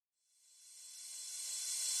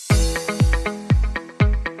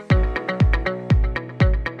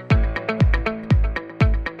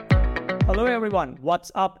everyone,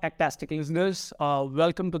 what's up, Actastic listeners?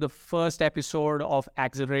 Welcome to the first episode of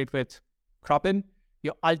Accelerate with Kropin,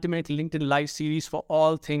 your ultimate LinkedIn Live series for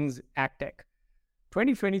all things AgTech.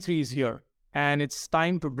 2023 is here, and it's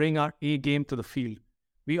time to bring our A game to the field.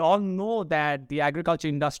 We all know that the agriculture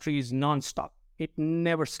industry is non-stop. It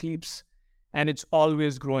never sleeps, and it's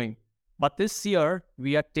always growing. But this year,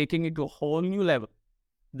 we are taking it to a whole new level.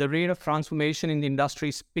 The rate of transformation in the industry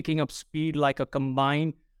is picking up speed like a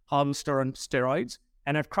combined harvester on steroids.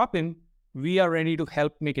 And at Kropin, we are ready to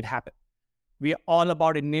help make it happen. We are all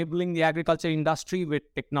about enabling the agriculture industry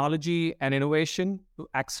with technology and innovation to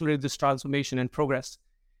accelerate this transformation and progress.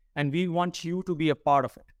 And we want you to be a part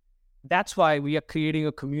of it. That's why we are creating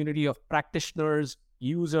a community of practitioners,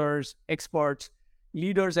 users, experts,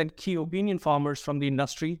 leaders, and key opinion farmers from the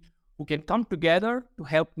industry who can come together to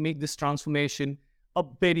help make this transformation a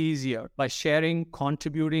bit easier by sharing,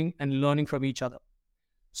 contributing, and learning from each other.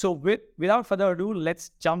 So without further ado,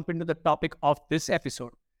 let's jump into the topic of this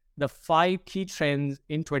episode, the 5 key trends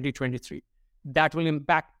in 2023 that will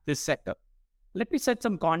impact this sector. Let me set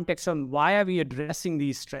some context on why are we addressing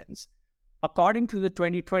these trends. According to the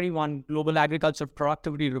 2021 Global Agriculture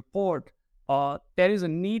Productivity Report, there is a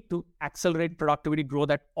need to accelerate productivity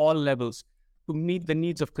growth at all levels to meet the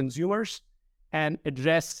needs of consumers and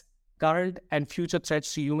address current and future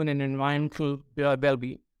threats to human and environmental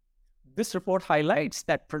well-being. This report highlights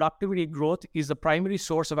that productivity growth is the primary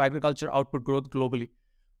source of agriculture output growth globally.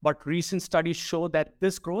 But recent studies show that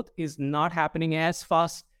this growth is not happening as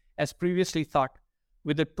fast as previously thought,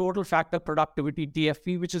 with the total factor productivity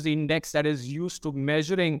TFP, which is the index that is used to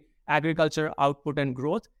measuring agriculture output and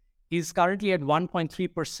growth, is currently at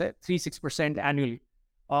 1.36% annually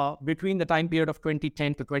between the time period of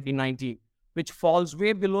 2010 to 2019. Which falls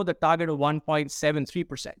way below the target of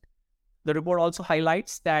 1.73%. The report also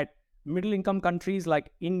highlights that middle-income countries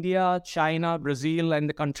like India, China, Brazil, and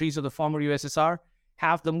the countries of the former USSR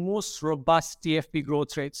have the most robust TFP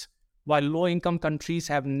growth rates, while low-income countries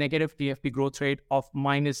have negative TFP growth rate of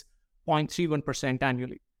minus 0.31%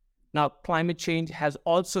 annually. Now, climate change has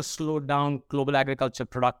also slowed down global agriculture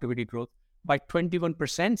productivity growth by 21%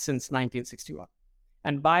 since 1961,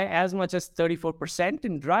 and by as much as 34%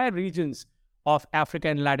 in drier regions of Africa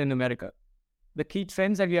and Latin America. The key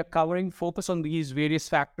trends that we are covering focus on these various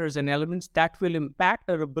factors and elements that will impact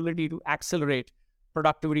our ability to accelerate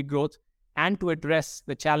productivity growth and to address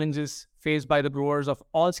the challenges faced by the growers of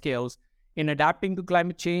all scales in adapting to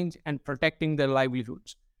climate change and protecting their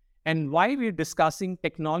livelihoods. And why we're discussing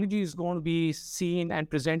technology is going to be seen and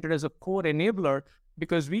presented as a core enabler,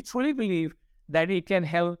 because we truly believe that it can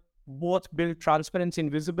help both build transparency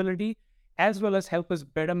and visibility, as well as help us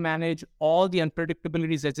better manage all the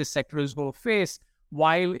unpredictabilities that this sector is going to face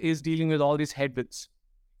while is dealing with all these headwinds.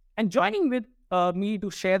 And joining with me to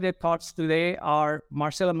share their thoughts today are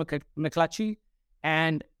Marcella McClatchy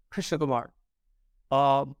and Krishna Kumar.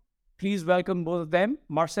 Please welcome both of them.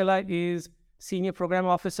 Marcella is Senior Program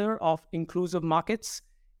Officer of Inclusive Markets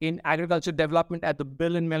in Agriculture Development at the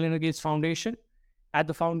Bill and Melinda Gates Foundation. At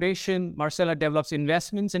the foundation, Marcella develops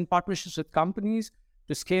investments and partnerships with companies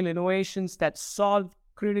to scale innovations that solve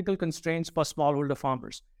critical constraints for smallholder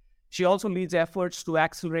farmers. She also leads efforts to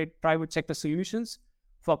accelerate private sector solutions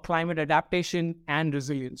for climate adaptation and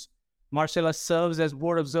resilience. Marcella serves as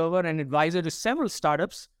board observer and advisor to several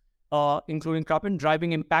startups, including Kropin,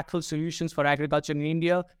 driving impactful solutions for agriculture in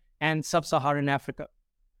India and sub-Saharan Africa.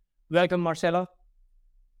 Welcome, Marcella.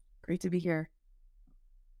 Great to be here.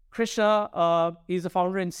 Krishna is the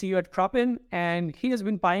founder and CEO at Kropin, and he has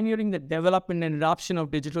been pioneering the development and adoption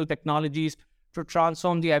of digital technologies to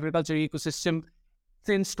transform the agriculture ecosystem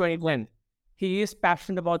since 2010. He is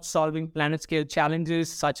passionate about solving planet-scale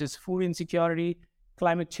challenges such as food insecurity,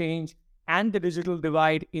 climate change, and the digital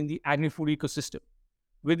divide in the agri-food ecosystem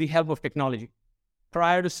with the help of technology.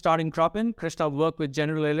 Prior to starting Kropin, Krishna worked with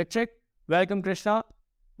General Electric. Welcome, Krishna.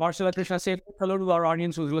 Marcella, Krishna, say hello to our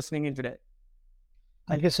audience who's listening in today.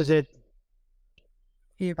 Thank you, Sujit.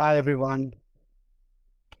 Hi, everyone.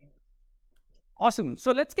 Awesome.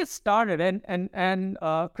 So let's get started. And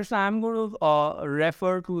Krishna, I'm going to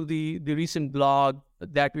refer to the recent blog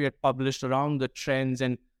that we had published around the trends,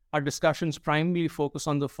 and our discussions primarily focus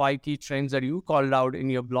on the 5 key trends that you called out in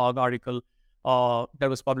your blog article that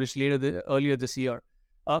was published earlier this year.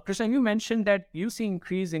 Krishna, you mentioned that you see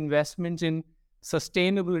increased investment in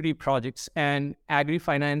sustainability projects and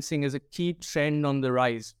agri-financing is a key trend on the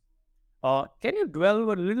rise. Can you delve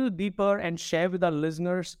a little deeper and share with our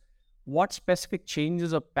listeners what specific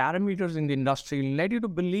changes or parameters in the industry led you to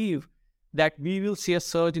believe that we will see a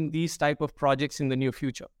surge in these type of projects in the near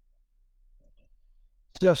future?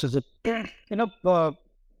 Yes, Sujit.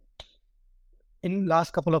 in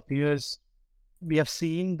last couple of years, we have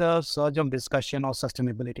seen the surge of discussion of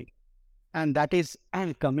sustainability. And that is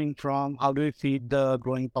coming from how do we feed the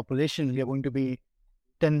growing population? We are going to be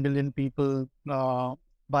 10 billion people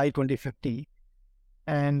by 2050.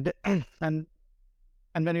 And, and,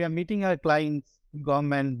 and when we are meeting our clients,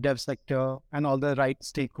 government, dev sector, and all the right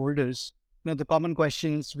stakeholders, the common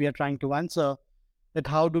questions we are trying to answer that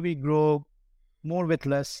how do we grow more with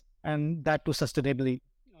less and that too sustainably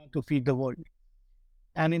to feed the world.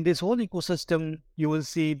 And in this whole ecosystem, you will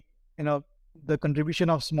see, the contribution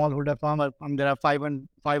of smallholder farmer. There are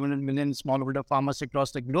 500 million smallholder farmers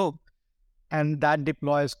across the globe, and that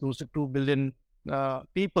deploys close to 2 billion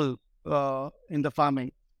people in the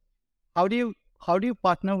farming. How do you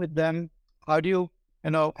partner with them? How do you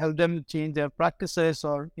help them change their practices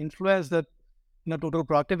or influence the total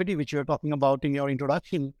productivity which you're talking about in your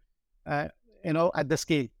introduction? Uh, at the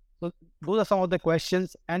scale. So those are some of the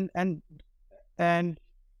questions, and and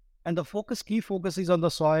the key focus is on the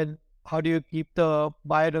soil. How do you keep the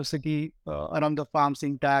biodiversity around the farms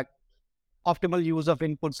intact? Optimal use of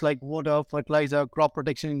inputs like water, fertilizer, crop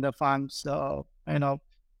protection in the farms.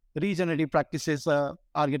 Regenerative practices are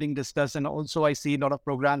getting discussed, and also I see a lot of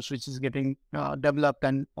programs which is getting developed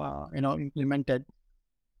and implemented.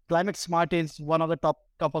 Climate smart is one of the top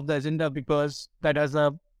of the agenda because that has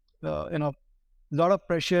a lot of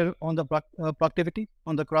pressure on the productivity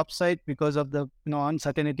on the crop side because of the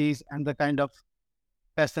uncertainties and the kind of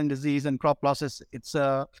pest and disease and crop losses it's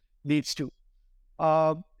leads to.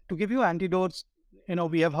 Uh, to give you antidotes,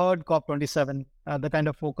 we have heard COP27, the kind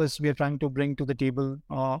of focus we are trying to bring to the table.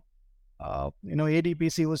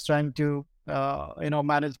 ADPC was trying to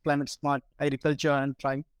manage climate smart agriculture and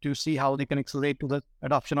trying to see how they can accelerate to the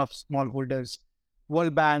adoption of smallholders.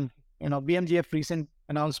 World Bank, BMGF recent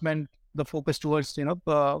announcement, the focus towards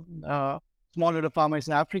smallholder farmers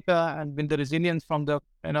in Africa and build the resilience from the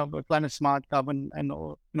climate smart carbon and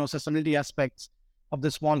sustainability aspects of the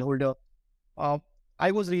smallholder. Uh,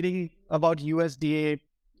 I was reading about USDA,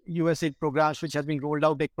 USAID programs which has been rolled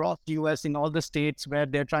out across US in all the states where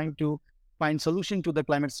they're trying to find solution to the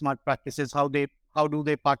climate smart practices. How do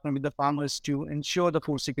they partner with the farmers to ensure the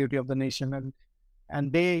food security of the nation,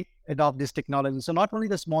 and they adopt this technology. So not only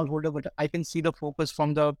the smallholder, but I can see the focus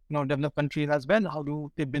from the developed countries as well. How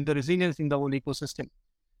do they build the resilience in the whole ecosystem?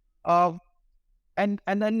 Uh, and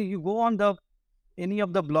then you go on the any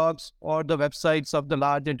of the blogs or the websites of the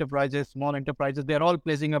large enterprises, small enterprises, they're all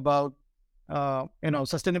placing about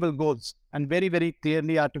sustainable goals and very, very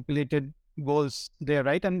clearly articulated goals there,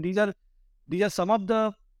 right? And these are some of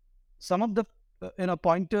the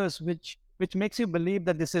pointers which makes you believe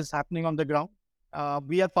that this is happening on the ground.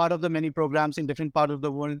 We are part of the many programs in different parts of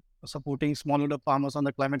the world supporting smallholder farmers on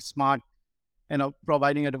the climate smart,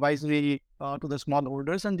 providing advisory to the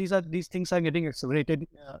smallholders, and these things are getting accelerated.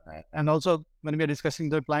 And also, when we are discussing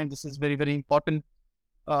the client, this is very, very important,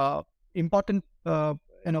 important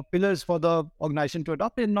pillars for the organization to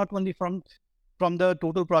adopt, and not only from the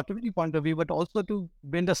total productivity point of view, but also to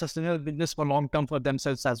build a sustainable business for long term for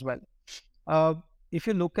themselves as well. Uh, if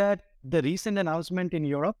you look at the recent announcement in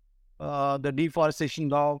Europe, the deforestation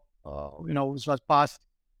law, which was passed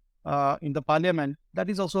in the parliament, that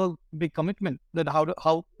is also a big commitment that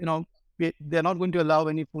they're not going to allow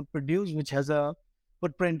any food produced which has a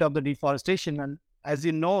footprint of the deforestation. And as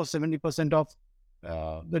you know, 70% of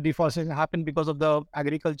the deforestation happened because of the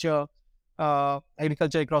agriculture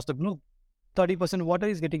across the globe. 30% water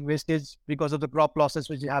is getting wastage because of the crop losses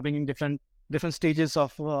which is happening in different stages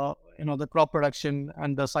of the crop production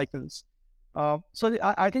and the cycles. So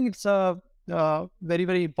I think it's very,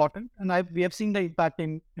 very important, and we have seen the impact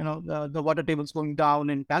in the water tables going down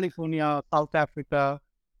in California, South Africa,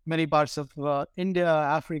 many parts of India,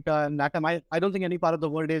 Africa, and LATAM. I don't think any part of the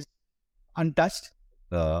world is untouched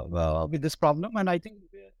with this problem, and I think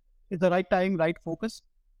it's the right time, right focus.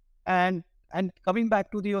 And coming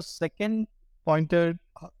back to your second pointer,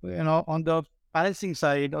 on the balancing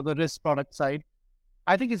side or the risk product side,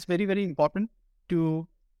 I think it's very, very important to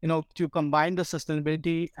to combine the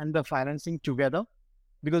sustainability and the financing together,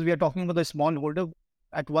 because we are talking about the smallholder.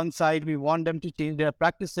 At one side, we want them to change their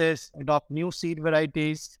practices, adopt new seed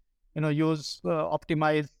varieties, use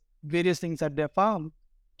optimize various things at their farm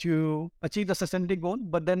to achieve the sustainability goal.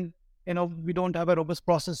 But then, we don't have a robust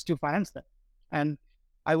process to finance them. And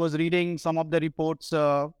I was reading some of the reports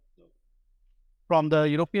from the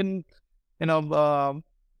European, you know, uh,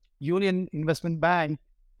 Union Investment Bank,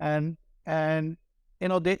 and and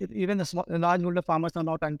they even the large farmers are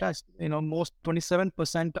not untouched. Most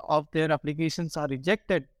 27% of their applications are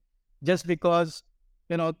rejected just because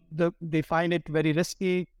they find it very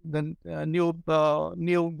risky. Then new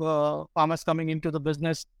farmers coming into the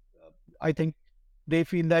business, I think they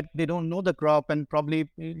feel that they don't know the crop, and probably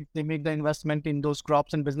if they make the investment in those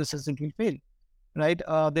crops and businesses, it will fail, right?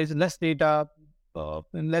 There's less data on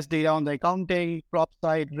the accounting, crop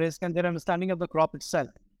side, risk, and their understanding of the crop itself,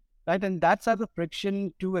 right? And that's as a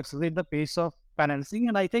friction to accelerate the pace of financing.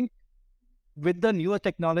 And I think with the newer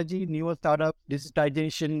technology, newer startup,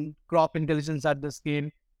 digitization, crop intelligence at the scale,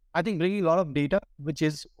 I think bringing a lot of data, which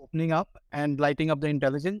is opening up and lighting up the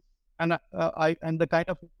intelligence, and the kind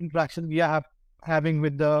of interaction we are having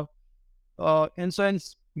with the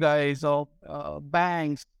insurance guys or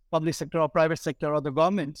banks, public sector or private sector or the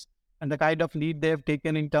governments, and the kind of lead they've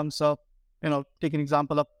taken in terms of, take an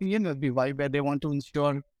example of PMFBY, where they want to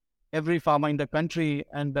ensure every farmer in the country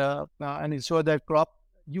and ensure their crop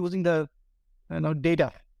using the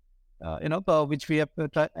data, which we have,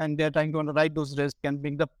 and they're trying to underwrite those risks and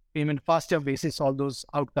bring the payment faster basis all those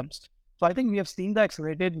outcomes. So I think we have seen the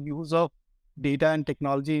accelerated use of data and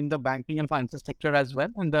technology in the banking and financial sector as well,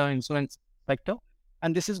 and the insurance sector,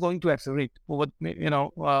 and this is going to accelerate over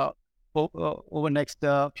next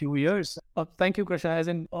few years. Thank you, Krishna. As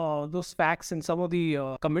in those facts and some of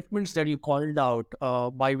the commitments that you called out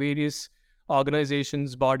by various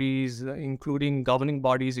organizations, bodies, including governing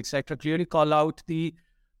bodies, etc., clearly call out the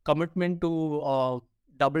commitment to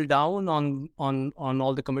double down on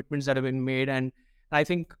all the commitments that have been made. And I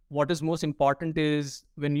think what is most important is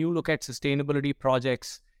when you look at sustainability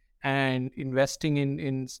projects and investing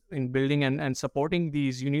in building and supporting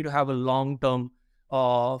these, you need to have a long-term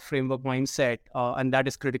framework mindset, and that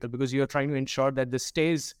is critical because you're trying to ensure that this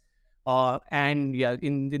stays. And yeah,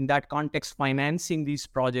 in that context, financing these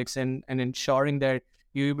projects and ensuring that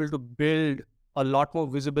you're able to build a lot more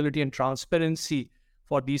visibility and transparency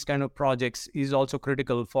for these kind of projects is also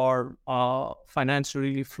critical for finance to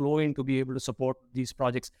really flow in to be able to support these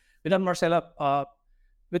projects. With that, Marcella,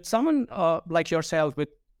 with someone like yourself, with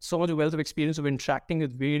so much wealth of experience of interacting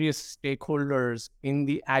with various stakeholders in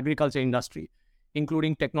the agriculture industry,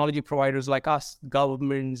 including technology providers like us,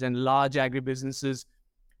 governments, and large agribusinesses,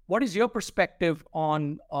 what is your perspective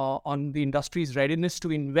on the industry's readiness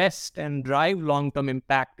to invest and drive long-term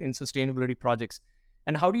impact in sustainability projects?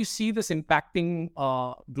 And how do you see this impacting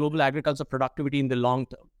global agriculture productivity in the long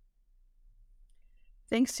term?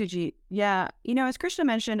 Thanks, Sujit. Yeah, as Krishna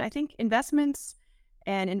mentioned, I think investments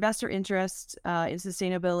and investor interest in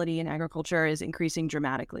sustainability in agriculture is increasing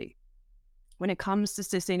dramatically. When it comes to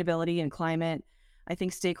sustainability and climate, I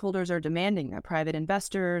think stakeholders are demanding that private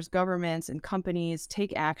investors, governments, and companies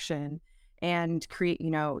take action and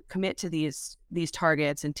commit to these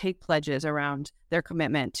targets and take pledges around their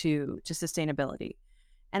commitment to sustainability.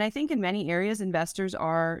 And I think in many areas, investors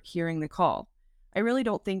are hearing the call. I really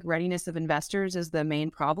don't think readiness of investors is the main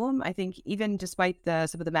problem. I think even despite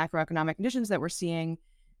some of the macroeconomic conditions that we're seeing,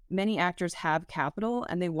 many actors have capital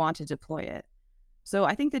and they want to deploy it. So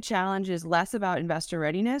I think the challenge is less about investor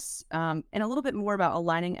readiness and a little bit more about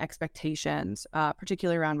aligning expectations,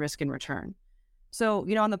 particularly around risk and return. So,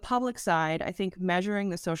 on the public side, I think measuring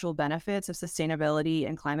the social benefits of sustainability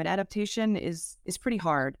and climate adaptation is pretty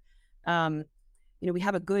hard. We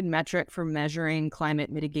have a good metric for measuring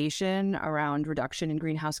climate mitigation around reduction in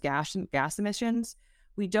greenhouse gas emissions.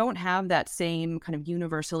 We don't have that same kind of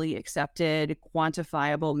universally accepted,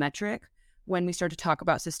 quantifiable metric when we start to talk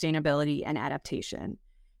about sustainability and adaptation.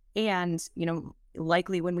 And,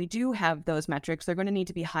 likely when we do have those metrics, they're going to need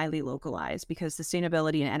to be highly localized because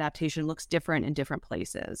sustainability and adaptation looks different in different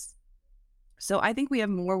places. So I think we have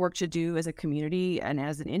more work to do as a community and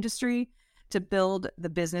as an industry to build the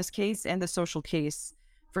business case and the social case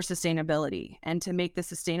for sustainability and to make the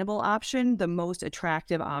sustainable option the most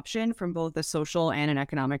attractive option from both a social and an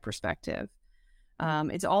economic perspective.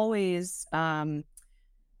 It's always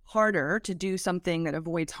harder to do something that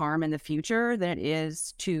avoids harm in the future than it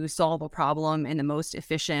is to solve a problem in the most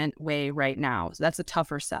efficient way right now. So that's a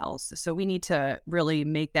tougher sell. So we need to really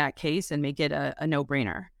make that case and make it a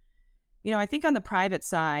no-brainer. I think on the private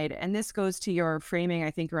side, and this goes to your framing,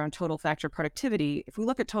 I think, around total factor productivity. If we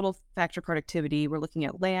look at total factor productivity, we're looking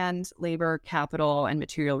at land, labor, capital, and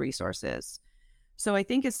material resources. So I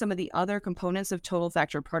think as some of the other components of total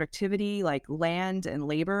factor productivity, like land and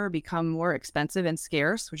labor, become more expensive and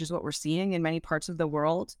scarce, which is what we're seeing in many parts of the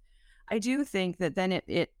world, I do think that then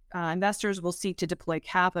investors will seek to deploy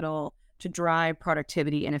capital to drive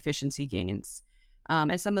productivity and efficiency gains.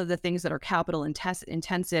 And some of the things that are capital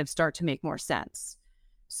intensive start to make more sense.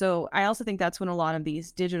 So I also think that's when a lot of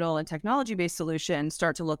these digital and technology-based solutions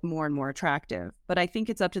start to look more and more attractive. But I think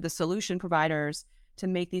it's up to the solution providers to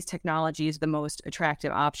make these technologies the most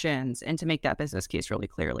attractive options and to make that business case really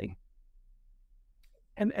clearly.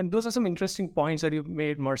 And those are some interesting points that you've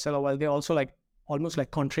made, Marcella, while they're also like almost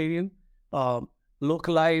like contrarian, um,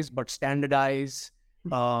 localize but standardize.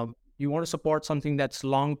 You want to support something that's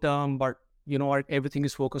long term, but you know what, everything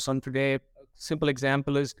is focused on today. Simple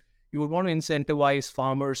example is you would want to incentivize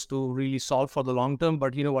farmers to really solve for the long term,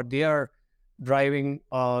 but you know what, they are driving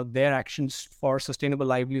their actions for sustainable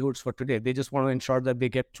livelihoods for today. They just want to ensure that they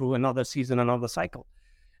get through another season, another cycle,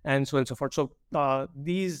 and so on and so forth. So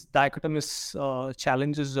these dichotomous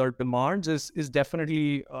challenges or demands is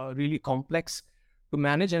definitely really complex to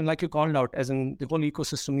manage. And like you called out, as in the whole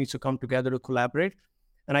ecosystem needs to come together to collaborate.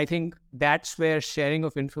 And I think that's where sharing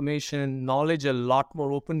of information and knowledge a lot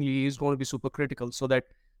more openly is going to be super critical, so that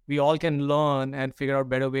we all can learn and figure out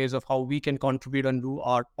better ways of how we can contribute and do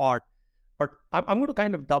our part. But I'm going to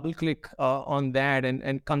kind of double click on that,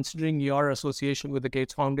 and considering your association with the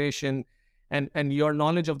Gates Foundation and your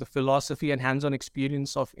knowledge of the philosophy and hands-on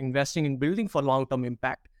experience of investing in building for long-term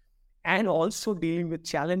impact, and also dealing with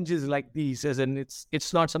challenges like these, as in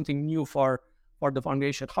it's not something new for the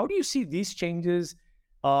foundation. How do you see these changes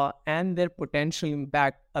and their potential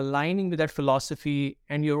impact aligning with that philosophy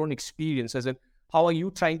and your own experience? As in, how are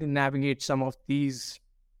you trying to navigate some of these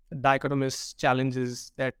dichotomous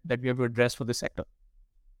challenges that we have to address for the sector?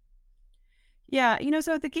 Yeah,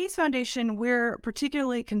 so at the Gates Foundation, we're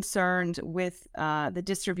particularly concerned with the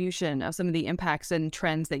distribution of some of the impacts and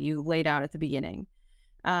trends that you laid out at the beginning.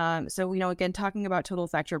 So, again, talking about total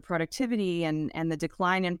factor productivity and the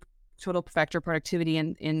decline in total factor productivity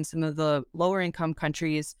in some of the lower income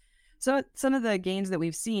countries. So some of the gains that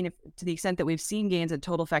we've seen, to the extent that we've seen gains in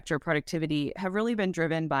total factor productivity, have really been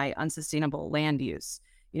driven by unsustainable land use,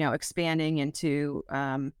 expanding into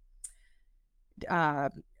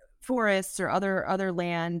forests or other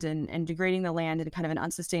land and degrading the land in kind of an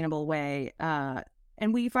unsustainable way.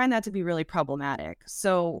 And we find that to be really problematic.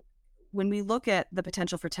 So when we look at the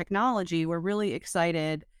potential for technology, we're really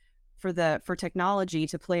excited for technology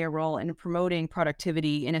to play a role in promoting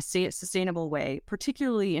productivity in a sustainable way,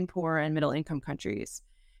 particularly in poor and middle income countries.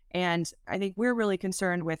 And I think we're really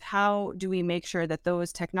concerned with how do we make sure that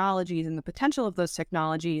those technologies and the potential of those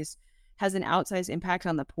technologies has an outsized impact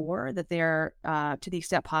on the poor, that they're, to the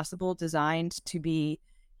extent possible, designed to be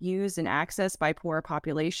used and accessed by poor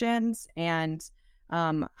populations, and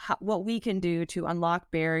what we can do to unlock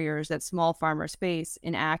barriers that small farmers face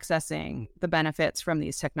in accessing the benefits from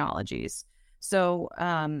these technologies. So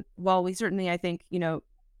while we certainly, I think,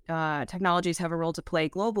 technologies have a role to play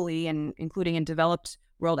globally, and including in developed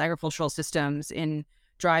world agricultural systems in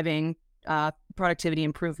driving productivity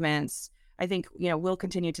improvements, I think, we'll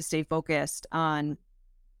continue to stay focused on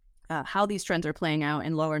how these trends are playing out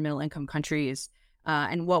in lower and middle income countries,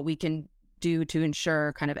 and what we can do to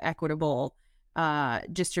ensure kind of equitable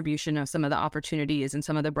distribution of some of the opportunities and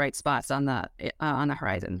some of the bright spots on the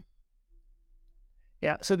horizon.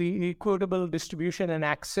 Yeah, so the equitable distribution and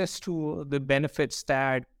access to the benefits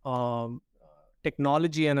that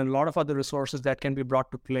technology and a lot of other resources that can be brought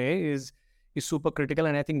to play is super critical.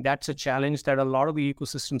 And I think that's a challenge that a lot of the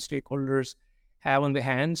ecosystem stakeholders have on their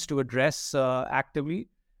hands to address actively.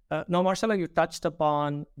 Now, Marcella, you touched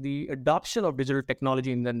upon the adoption of digital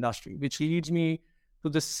technology in the industry, which leads me to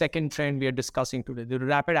the second trend we are discussing today, the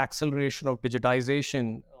rapid acceleration of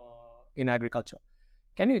digitization in agriculture.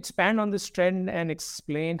 Can you expand on this trend and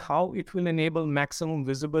explain how it will enable maximum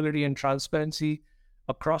visibility and transparency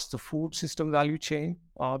across the food system value chain?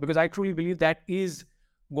 Because I truly believe that is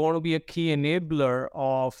going to be a key enabler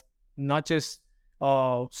of not just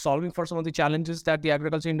solving for some of the challenges that the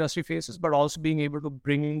agriculture industry faces, but also being able to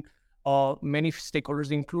bring many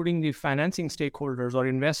stakeholders, including the financing stakeholders or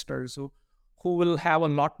investors, who will have a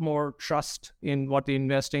lot more trust in what they're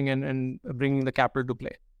investing and bringing the capital to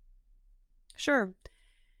play. Sure.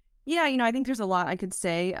 Yeah, I think there's a lot I could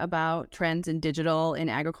say about trends in digital in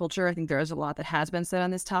agriculture. I think there is a lot that has been said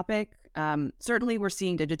on this topic. Certainly, we're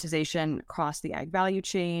seeing digitization across the ag value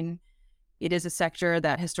chain. It is a sector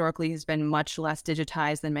that historically has been much less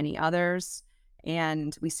digitized than many others,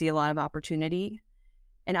 and we see a lot of opportunity.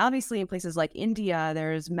 And obviously, in places like India,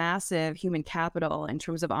 there's massive human capital in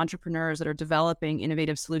terms of entrepreneurs that are developing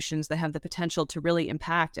innovative solutions that have the potential to really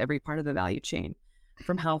impact every part of the value chain,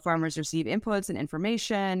 from how farmers receive inputs and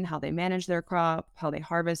information, how they manage their crop, how they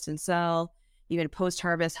harvest and sell, even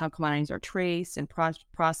post-harvest, how commodities are traced and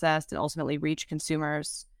processed and ultimately reach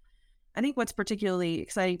consumers. I think what's particularly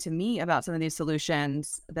exciting to me about some of these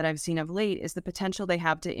solutions that I've seen of late is the potential they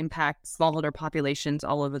have to impact smallholder populations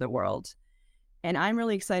all over the world. And I'm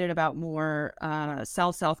really excited about more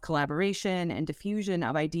self collaboration and diffusion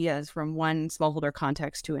of ideas from one smallholder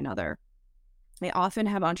context to another. I often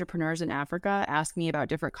have entrepreneurs in Africa ask me about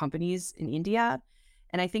different companies in India.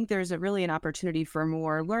 And I think there's really an opportunity for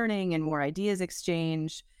more learning and more ideas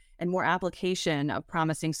exchange and more application of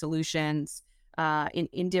promising solutions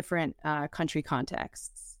in different country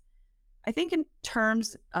contexts. I think in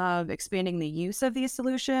terms of expanding the use of these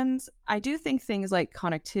solutions, I do think things like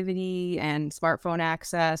connectivity and smartphone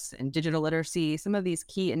access and digital literacy, some of these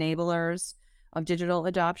key enablers of digital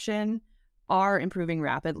adoption, are improving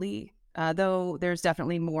rapidly. Though there's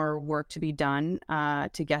definitely more work to be done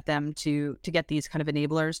to get them to get these kind of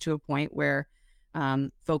enablers to a point where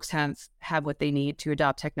folks have what they need to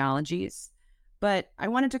adopt technologies. But I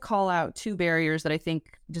wanted to call out two barriers that I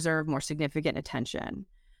think deserve more significant attention.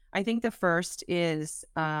 I think the first is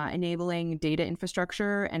enabling data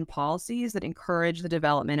infrastructure and policies that encourage the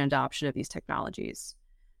development and adoption of these technologies.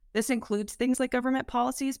 This includes things like government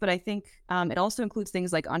policies, but I think it also includes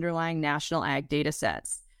things like underlying national ag data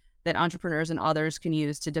sets that entrepreneurs and others can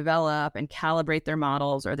use to develop and calibrate their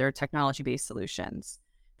models or their technology-based solutions.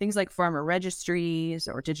 Things like farmer registries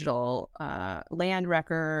or digital land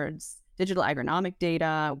records, digital agronomic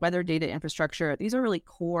data, weather data infrastructure. These are really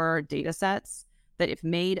core data sets that, if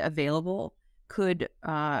made available, could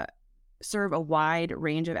serve a wide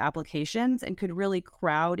range of applications and could really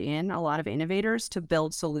crowd in a lot of innovators to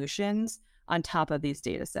build solutions on top of these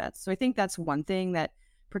data sets. So I think that's one thing that,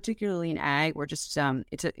 particularly in ag, we're just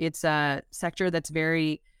it's a sector that's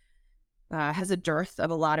very has a dearth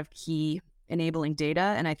of a lot of key enabling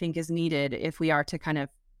data, and I think is needed if we are to kind of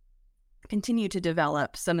continue to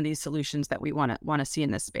develop some of these solutions that we want to see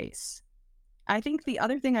in this space. I think the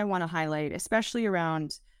other thing I want to highlight, especially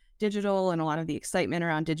around digital and a lot of the excitement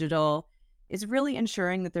around digital, is really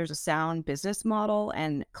ensuring that there's a sound business model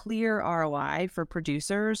and clear ROI for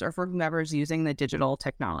producers or for whomever's using the digital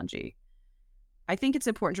technology. I think it's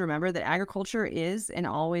important to remember that agriculture is and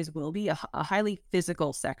always will be a highly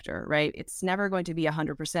physical sector, right? It's never going to be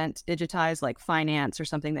 100% digitized like finance or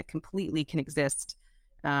something that completely can exist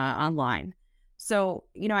online. So,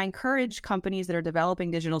 I encourage companies that are developing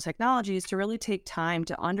digital technologies to really take time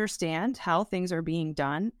to understand how things are being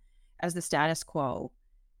done as the status quo,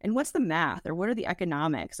 and what's the math or what are the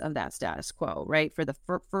economics of that status quo, right?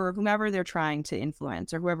 For whomever they're trying to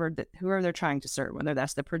influence or whoever they're trying to serve, whether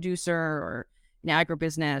that's the producer or an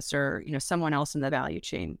agribusiness or someone else in the value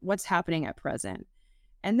chain. What's happening at present?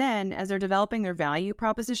 And then, as they're developing their value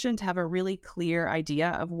proposition, to have a really clear idea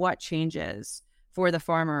of what changes for the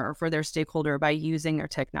farmer or for their stakeholder by using their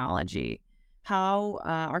technology. How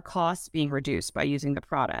are costs being reduced by using the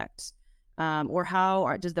product? Or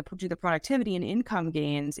how do the productivity and income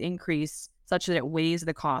gains increase such that it outweighs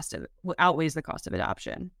the cost of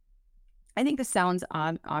adoption? I think this sounds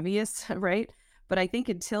obvious, right? But I think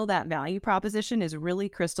until that value proposition is really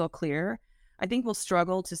crystal clear, I think we'll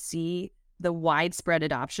struggle to see the widespread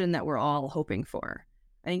adoption that we're all hoping for.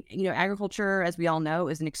 I think, agriculture, as we all know,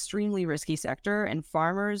 is an extremely risky sector, and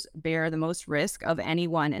farmers bear the most risk of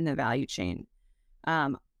anyone in the value chain.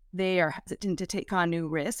 They are hesitant to take on new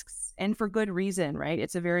risks, and for good reason, right?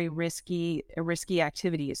 It's a very risky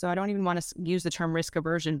activity. So I don't even want to use the term risk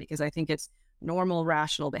aversion, because I think it's normal,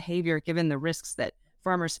 rational behavior given the risks that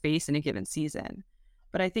farmers face in a given season.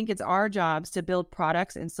 But I think it's our jobs to build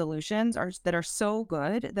products and solutions that are so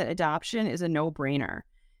good that adoption is a no-brainer,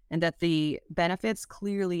 and that the benefits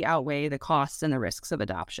clearly outweigh the costs and the risks of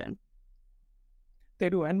adoption. They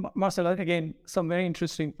do. And Marcella, again, some very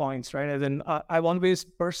interesting points, right? As in, I've always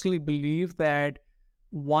personally believed that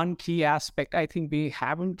one key aspect, I think we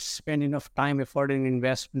haven't spent enough time, effort, and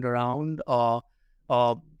investment around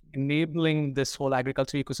enabling this whole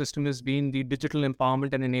agriculture ecosystem has been the digital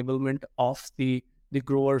empowerment and enablement of the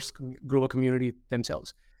grower community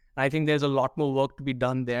themselves. And I think there's a lot more work to be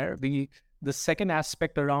done there. The second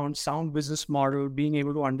aspect around sound business model, being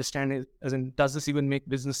able to understand it, as in, does this even make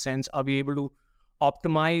business sense? Are we able to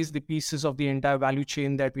optimize the pieces of the entire value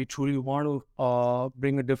chain that we truly want to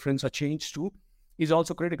bring a difference or change to, is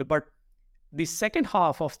also critical. But the second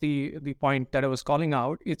half of the point that I was calling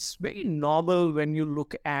out, it's very normal when you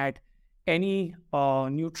look at any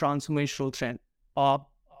new transformational trend.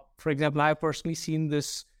 For example, I've personally seen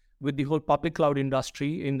this with the whole public cloud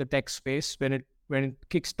industry in the tech space when it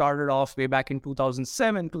kick-started off way back in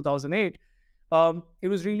 2007, 2008. It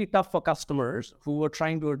was really tough for customers who were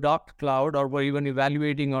trying to adopt cloud or were even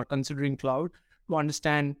evaluating or considering cloud to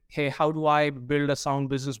understand, hey, how do I build a sound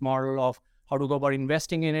business model of how to go about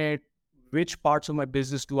investing in it? Which parts of my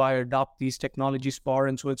business do I adopt these technologies for,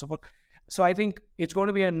 and so on and so forth. So I think it's going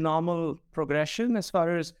to be a normal progression as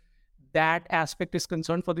far as that aspect is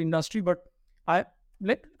concerned for the industry. But I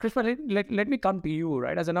let Krishna, let me come to you,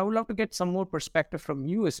 right? As and I would love to get some more perspective from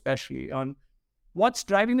you, especially on what's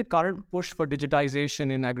driving the current push for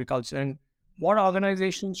digitization in agriculture, and what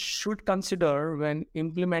organizations should consider when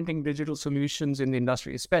implementing digital solutions in the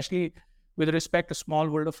industry, especially with respect to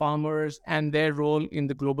smallholder farmers and their role in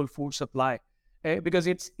the global food supply. Because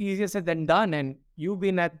it's easier said than done, and you've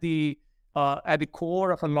been at the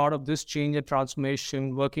core of a lot of this change and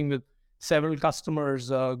transformation, working with several customers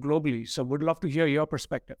globally. So, would love to hear your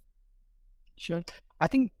perspective. Sure. I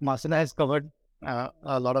think Masana has covered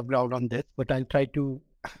a lot of ground on this, but I'll try to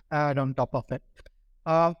add on top of it.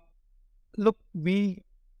 Uh, Look,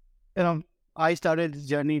 I started this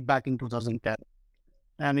journey back in 2010,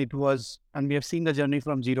 and we have seen the journey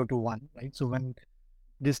from zero to one, right? So when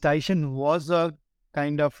digitization was a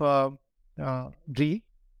kind of dream,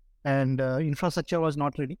 and infrastructure was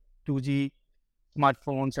not ready. 2G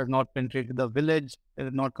smartphones have not penetrated the village;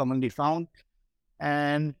 they're not commonly found,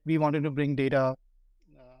 and we wanted to bring data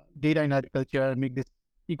in agriculture and make this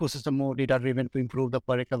ecosystem more data driven to improve the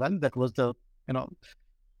per acre value. That was the you know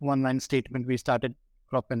one line statement we started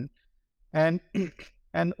cropping. And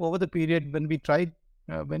and over the period when we tried,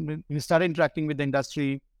 when we started interacting with the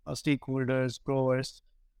industry, stakeholders, growers,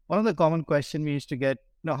 one of the common question we used to get,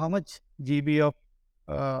 how much GB of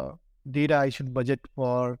uh, data I should budget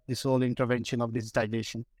for this whole intervention of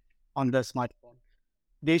digitization on the smartphone.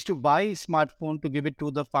 They used to buy smartphone to give it to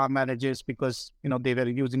the farm managers because they were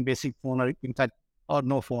using basic phone, or in fact, or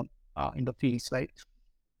no phone in the fields, right?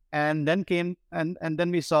 And then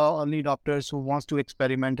we saw early adopters who wants to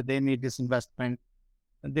experiment. They made this investment.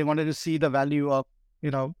 They wanted to see the value of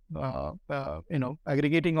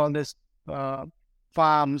aggregating all this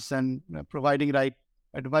farms and providing right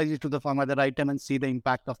advice to the farmer at the right time and see the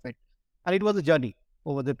impact of it. And it was a journey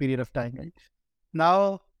over the period of time, right?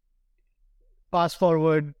 Now fast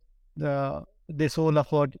forward, this whole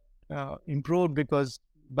effort improved because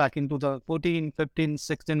back in 2014, 15,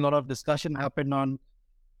 16, a lot of discussion happened on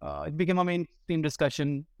it became a mainstream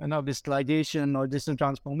discussion, digitalization or digital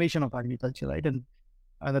transformation of agriculture, right? And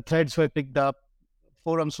the threads were picked up,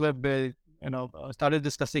 forums were built, started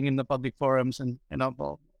discussing in the public forums, and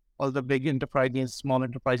all the big enterprises, small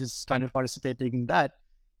enterprises started participating in that.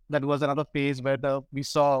 That was another phase where we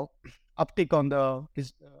saw uptick on the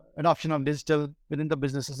adoption of digital within the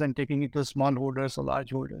businesses and taking it to smallholders or large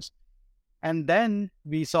holders. And then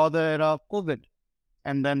we saw the era of COVID,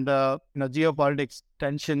 and then the geopolitics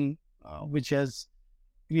tension, which has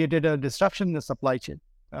created a disruption in the supply chain.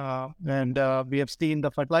 And we have seen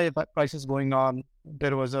the fertilizer prices going on.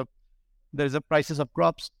 There's a prices of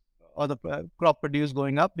crops or the crop produce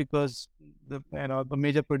going up because the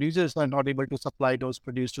major producers are not able to supply those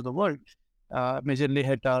produce to the world. Majorly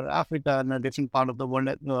hit Africa and a different part of the world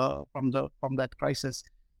from that crisis.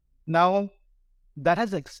 Now that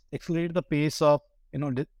has accelerated the pace of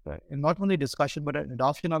not only discussion but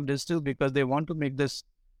adoption of digital, because they want to make this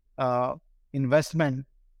investment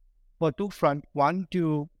for two front. One,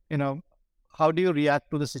 to how do you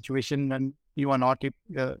react to the situation when you are not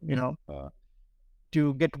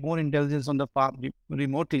to get more intelligence on the farm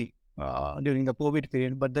remotely during the COVID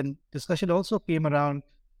period. But then discussion also came around,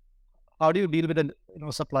 how do you deal with the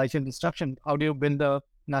supply chain disruption? How do you build the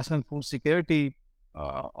national food security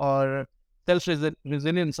or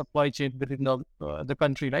self-resilient supply chain within the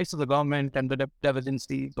country, right? So the government and the dev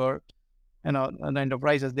agencies or and the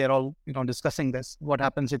enterprises, they're all discussing this. What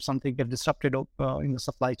happens if something gets disrupted in the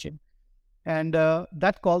supply chain? And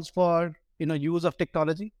that calls for use of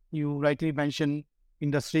technology. You rightly mentioned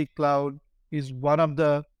industry cloud is one of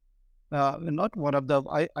the not one of the.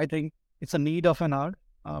 I think it's a need of an hour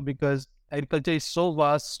because agriculture is so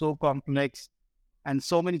vast, so complex, and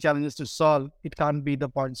so many challenges to solve. It can't be the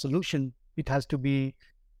point solution. It has to be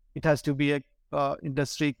a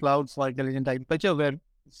industry cloud for intelligent agriculture where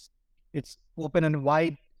it's open and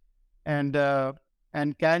wide, and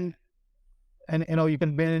can, and you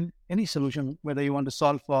can build any solution, whether you want to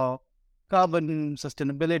solve for carbon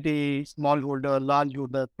sustainability, smallholder,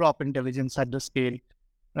 largeholder, crop intelligence at the scale,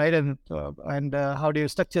 right? And how do you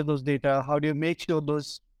structure those data? How do you make sure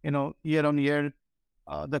those year on year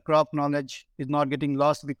the crop knowledge is not getting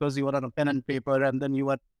lost because you are on a pen and paper, and then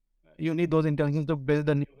you need those intelligence to build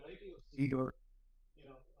a new variety of seed or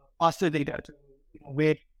faster data to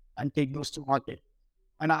wait and take those to market.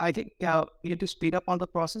 And I think we need to speed up on the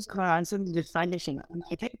process and answer the digitization. And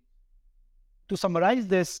I think to summarize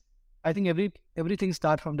this, I think everything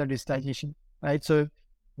starts from the digitization, right? So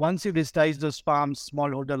once you digitize those farms,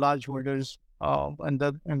 smallholder, large holders,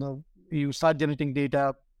 you start generating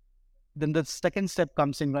data, then the second step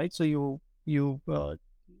comes in, right? So you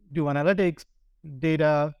do analytics,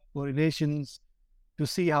 data correlations to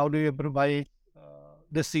see how do you provide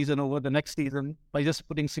this season over the next season by just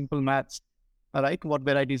putting simple maths. All right, what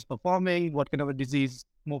variety is performing, what kind of a disease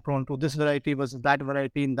more prone to this variety versus that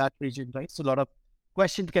variety in that region, right? So a lot of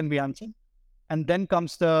questions can be answered. And then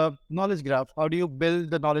comes the knowledge graph. How do you build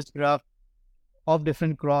the knowledge graph of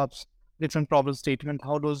different crops, different problem statement,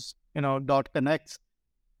 how those dot connects,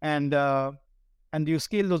 and you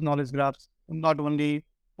scale those knowledge graphs, not only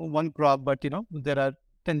one crop, but there are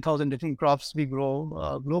 10,000 different crops we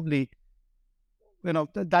grow globally.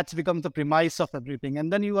 That's becomes the premise of everything.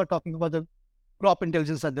 And then you are talking about the crop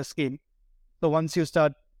intelligence at the scale. So once you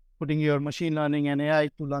start putting your machine learning and AI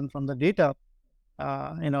to learn from the data,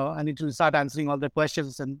 and it will start answering all the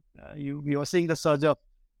questions, and you are seeing the surge of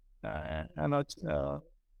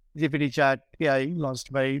GPT chat AI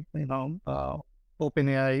launched by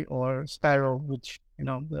OpenAI or Sparrow, which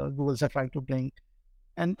Google's are trying to bring.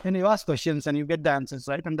 And you ask questions and you get the answers,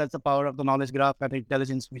 right? And that's the power of the knowledge graph and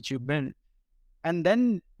intelligence which you build. And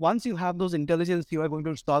then once you have those intelligence, you are going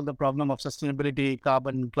to solve the problem of sustainability,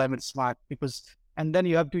 carbon, climate smart, and then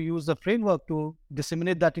you have to use the framework to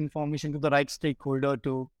disseminate that information to the right stakeholder,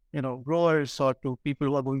 to growers or to people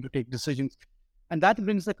who are going to take decisions. And that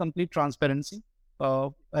brings the complete transparency,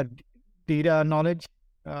 data knowledge,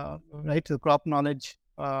 right? The crop knowledge,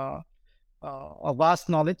 a vast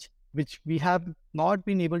knowledge, which we have not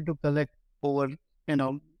been able to collect over,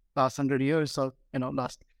 last 100 years or,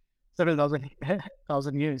 last several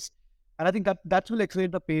thousand years. And I think that will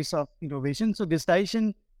accelerate the pace of innovation. So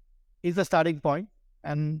digitization is the starting point.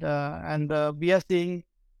 And we are seeing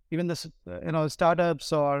even the,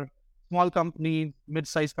 startups or small companies,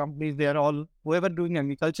 mid-sized companies, they are all, whoever doing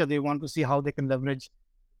agriculture, they want to see how they can leverage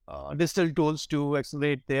digital tools to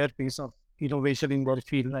accelerate their pace of innovation in their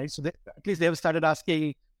field, right? So at least they have started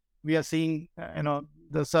asking. We are seeing,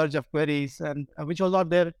 the surge of queries, and which was not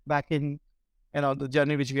there back in, the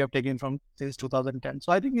journey which we have taken from since 2010.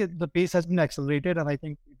 So I think the pace has been accelerated, and I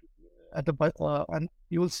think and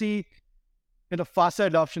you will see, faster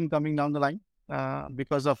adoption coming down the line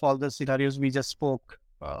because of all the scenarios we just spoke.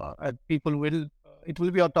 And it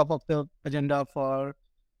will be on top of the agenda for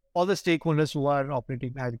all the stakeholders who are operating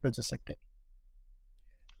in the agriculture sector.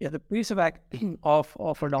 Yeah, the pace of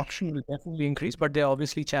adoption will definitely increase, but there are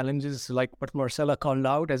obviously challenges like what Marcella called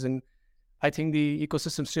out, as in, I think the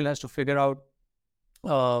ecosystem still has to figure out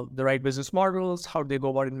the right business models, how they go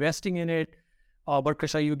about investing in it. But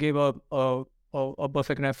Krisha, you gave a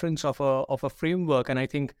perfect reference of a framework, and I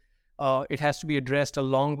think it has to be addressed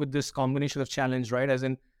along with this combination of challenge, right? As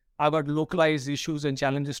in, I've got localized issues and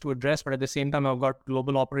challenges to address, but at the same time, I've got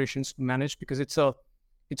global operations to manage, because it's a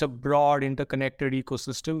broad, interconnected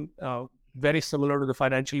ecosystem, very similar to the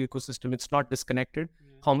financial ecosystem. It's not disconnected.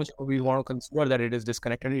 How much we want to consider that it is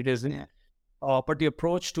disconnected, it isn't. Yeah. But the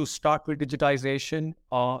approach to start with digitization,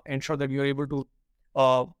 ensure that you're able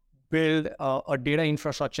to build a data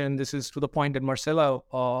infrastructure, and this is to the point that Marcella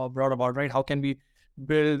brought about, right? How can we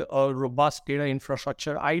build a robust data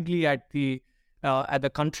infrastructure, ideally at the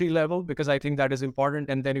country level, because I think that is important,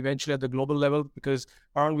 and then eventually at the global level, because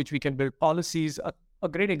around which we can build policies. A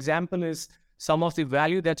great example is some of the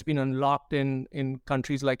value that's been unlocked in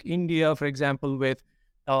countries like India, for example, with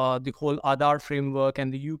the whole Aadhaar framework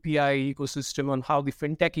and the UPI ecosystem, on how the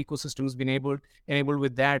fintech ecosystem has been enabled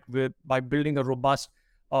with that, by building a robust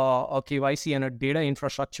a KYC and a data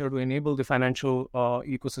infrastructure to enable the financial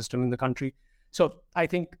ecosystem in the country. So I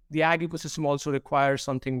think the ag ecosystem also requires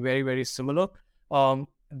something very, very similar.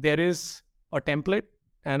 There is a template,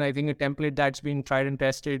 and I think a template that's been tried and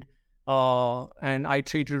tested and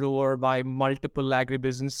iterated over by multiple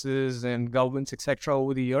agribusinesses and governments, etc.,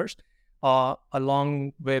 over the years,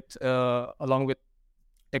 along with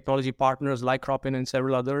technology partners like Cropin and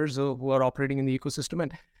several others who are operating in the ecosystem.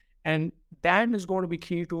 And that is going to be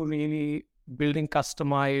key to really building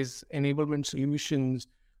customized enablement solutions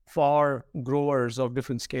for growers of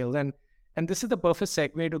different scales. And this is the perfect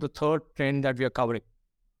segue to the third trend that we are covering.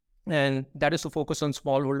 And that is to focus on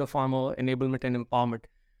smallholder farmer enablement and empowerment.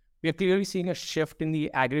 We are clearly seeing a shift in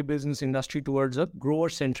the agribusiness industry towards a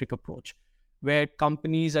grower-centric approach, where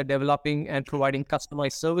companies are developing and providing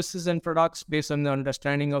customized services and products based on the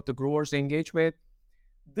understanding of the growers they engage with.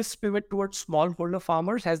 This pivot towards smallholder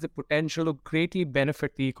farmers has the potential to greatly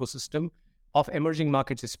benefit the ecosystem of emerging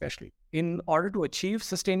markets, especially. In order to achieve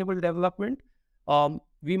sustainable development,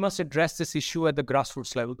 we must address this issue at the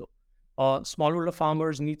grassroots level, though. Smallholder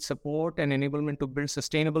farmers need support and enablement to build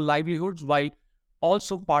sustainable livelihoods, while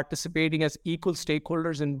also participating as equal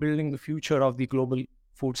stakeholders in building the future of the global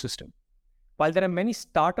food system. While there are many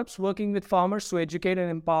startups working with farmers to educate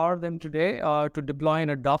and empower them today to deploy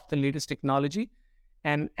and adopt the latest technology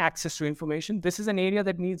and access to information, this is an area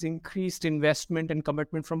that needs increased investment and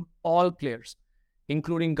commitment from all players,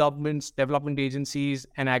 including governments, development agencies,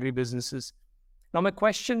 and agribusinesses. Now, my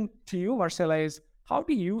question to you, Marcella, is how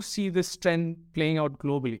do you see this trend playing out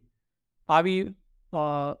globally? Are we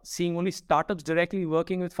seeing only startups directly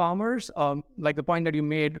working with farmers? Like the point that you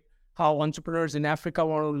made, how entrepreneurs in Africa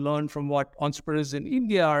want to learn from what entrepreneurs in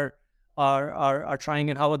India are trying,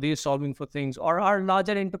 and how are they solving for things? Or are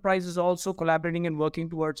larger enterprises also collaborating and working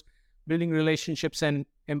towards building relationships and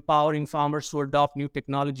empowering farmers to adopt new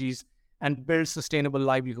technologies and build sustainable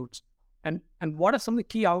livelihoods? And what are some of the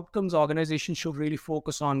key outcomes organizations should really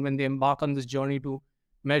focus on when they embark on this journey to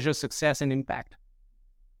measure success and impact?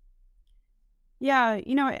 Yeah,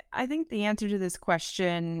 I think the answer to this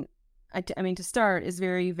question, I mean, to start, is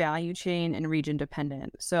very value chain and region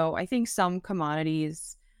dependent. So I think some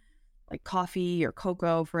commodities like coffee or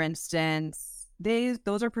cocoa, for instance,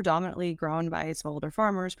 those are predominantly grown by smallholder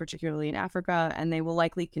farmers, particularly in Africa, and they will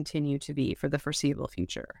likely continue to be for the foreseeable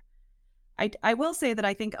future. I will say that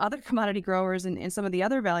I think other commodity growers in some of the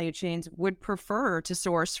other value chains would prefer to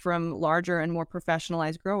source from larger and more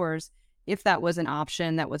professionalized growers if that was an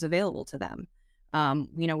option that was available to them.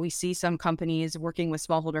 We see some companies working with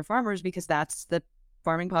smallholder farmers because that's the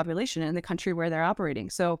farming population in the country where they're operating.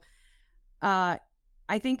 So I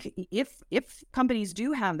think if companies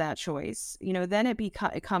do have that choice, then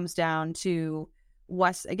it comes down to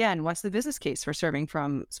what's the business case for serving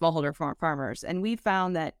from smallholder farmers. And we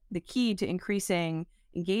found that the key to increasing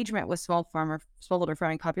engagement with smallholder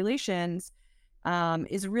farming populations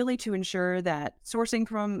is really to ensure that sourcing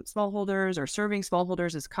from smallholders or serving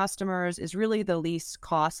smallholders as customers is really the least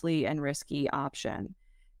costly and risky option.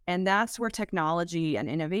 And that's where technology and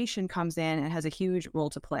innovation comes in and has a huge role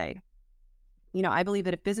to play. I believe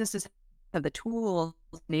that if businesses have the tools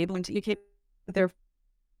enabling to educate their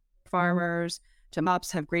farmers, to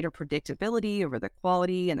MOPs have greater predictability over the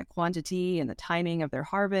quality and the quantity and the timing of their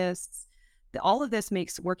harvests, all of this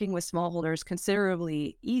makes working with smallholders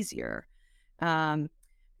considerably easier.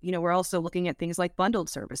 We're also looking at things like bundled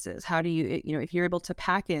services. How do you, if you're able to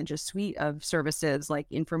package a suite of services like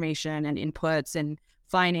information and inputs and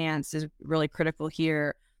finance is really critical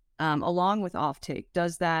here, along with offtake,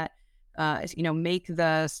 does that, make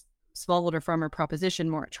the smallholder farmer proposition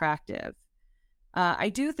more attractive? I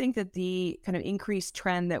do think that the kind of increased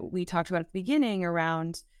trend that we talked about at the beginning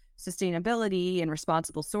around sustainability and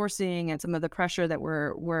responsible sourcing and some of the pressure that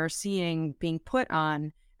we're seeing being put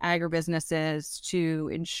on agribusinesses to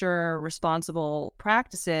ensure responsible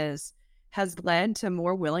practices has led to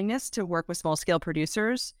more willingness to work with small scale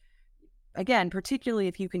producers. Again, particularly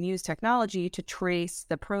if you can use technology to trace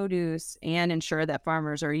the produce and ensure that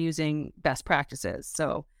farmers are using best practices.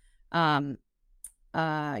 So, I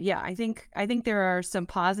think there are some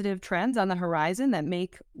positive trends on the horizon that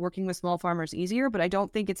make working with small farmers easier, but I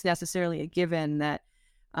don't think it's necessarily a given that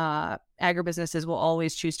agribusinesses will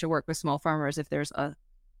always choose to work with small farmers if there's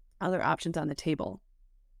other options on the table.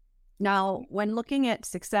 Now, when looking at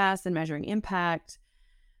success and measuring impact,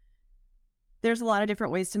 there's a lot of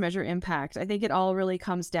different ways to measure impact. I think it all really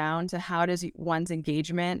comes down to how does one's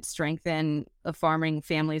engagement strengthen a farming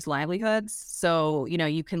family's livelihoods. So,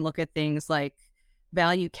 you can look at things like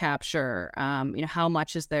value capture, how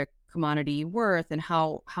much is the commodity worth and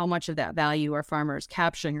how much of that value are farmers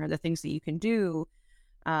capturing, or the things that you can do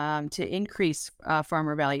to increase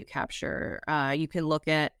farmer value capture. You can look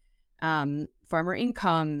at farmer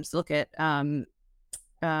incomes, look at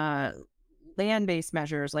land-based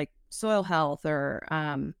measures like soil health or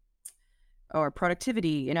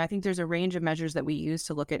productivity. I think there's a range of measures that we use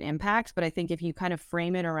to look at impact, but I think if you kind of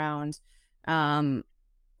frame it around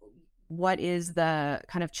what is the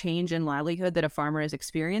kind of change in livelihood that a farmer is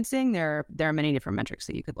experiencing, there are many different metrics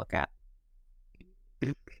that you could look at.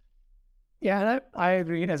 Yeah, I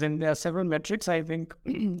agree. As in, there are several metrics. I think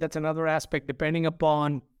that's another aspect, depending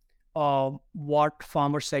upon what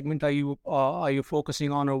farmer segment are you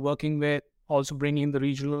focusing on or working with. Also, bringing in the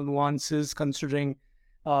regional nuances, considering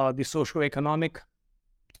the socioeconomic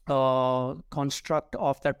construct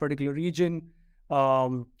of that particular region.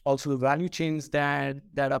 Also, the value chains that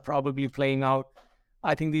are probably playing out.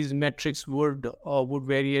 I think these metrics would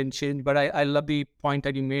vary and change. But I love the point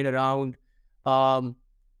that you made around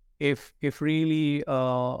if really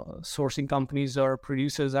sourcing companies or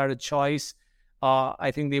producers are a choice,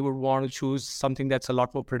 I think they would want to choose something that's a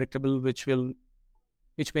lot more predictable, which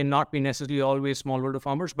may not be necessarily always smallholder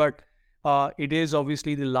farmers, but it is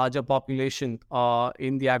obviously the larger population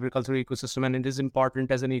in the agricultural ecosystem, and it is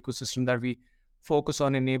important as an ecosystem that we focus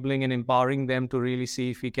on enabling and empowering them to really see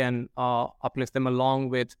if we can uplift them along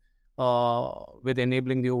with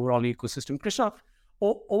enabling the overall ecosystem. Krishna,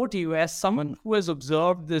 over to you. As someone who has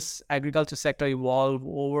observed this agriculture sector evolve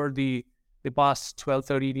over the past 12,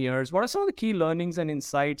 13 years, what are some of the key learnings and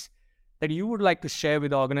insights that you would like to share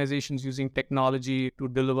with organizations using technology to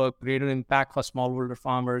deliver greater impact for smallholder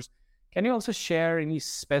farmers? Can you also share any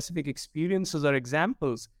specific experiences or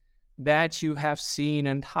examples that you have seen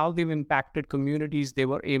and how they've impacted communities they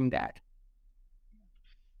were aimed at?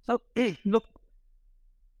 So, look,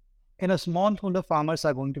 in a smallholder, farmers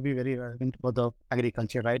are going to be very relevant for the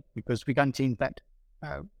agriculture, right? Because we can't change that.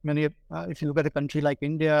 If you look at a country like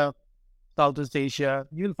India, Southeast Asia,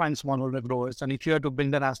 you'll find smallholder growers. And if you are to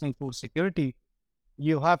build the national food security,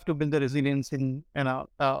 you have to build the resilience in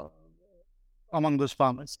among those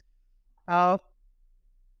farmers. Uh,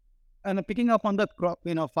 and picking up on the crop,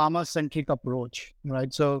 farmer-centric approach,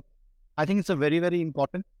 right? So I think it's a very, very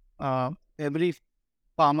important. Every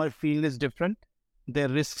farmer field is different. Their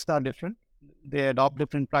risks are different. They adopt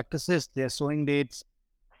different practices. Their sowing dates,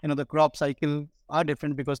 the crop cycle are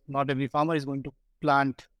different because not every farmer is going to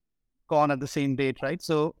plant corn at the same date, right?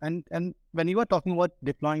 So, and when you are talking about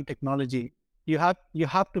deploying technology, you have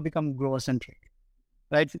to become grower centric,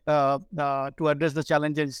 right? To address the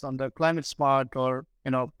challenges on the climate smart or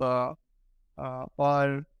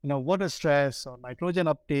water stress or nitrogen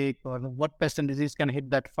uptake or what pest and disease can hit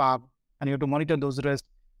that farm, and you have to monitor those risks.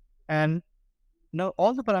 And now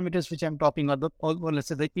all the parameters which I'm talking about, or let's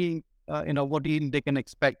say the yield, what yield they can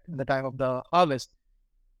expect at the time of the harvest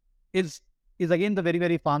is again the very,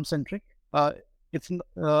 very farm centric. It's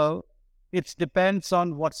it depends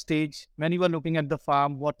on what stage, when you are looking at the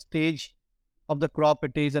farm, what stage of the crop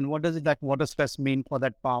it is, and what does that water stress mean for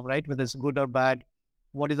that farm, right? Whether it's good or bad,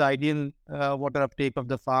 what is the ideal water uptake of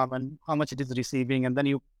the farm, and how much it is receiving, and then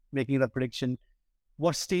you making the prediction.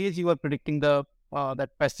 What stage you are predicting the that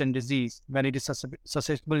pest and disease, when it is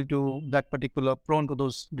susceptible to that particular, prone to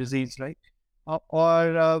those disease, right?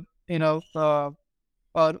 Or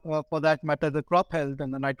for that matter, the crop health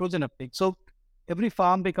and the nitrogen uptake. So every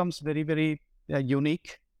farm becomes very, very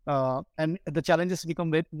unique. And the challenges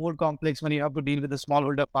become way more complex when you have to deal with the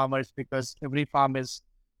smallholder farmers, because every farm is,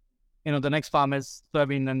 the next farm is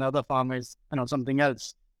soybean, and another farm is, something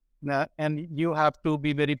else. And you have to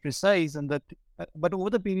be very precise. And that, but over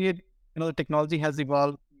the period, the technology has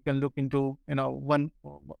evolved. You can look into,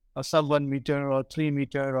 a sub 1 meter or 3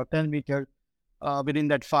 meter or 10 meter within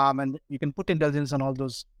that farm, and you can put intelligence on all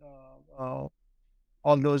those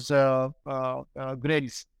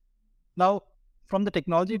grids. Now, from the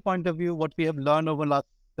technology point of view, what we have learned over the last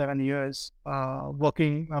 7 years,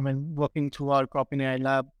 working through our cropping AI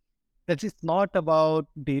lab, that it's not about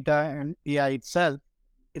data and AI itself.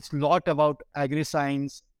 It's a lot about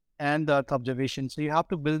agri-science and the earth observation. So you have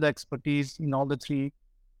to build the expertise in all the three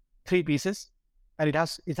pieces, and it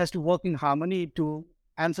has to work in harmony to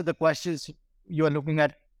answer the questions you are looking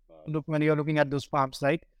at. When you're looking at those farms,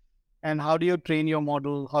 right? And how do you train your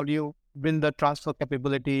model? How do you build the transfer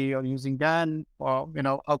capability, or using GAN, or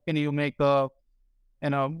how can you make a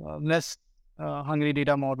less hungry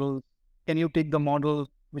data model? Can you take the model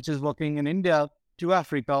which is working in India to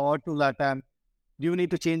Africa or to Latam? Do you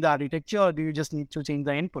need to change the architecture, or do you just need to change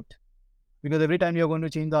the input? Because every time you're going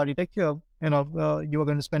to change the architecture, you are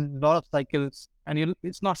going to spend a lot of cycles, and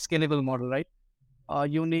it's not scalable model, right?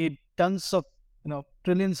 You need tons of,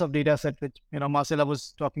 trillions of data sets, which, Marcela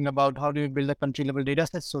was talking about. How do you build a country level data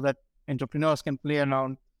set so that entrepreneurs can play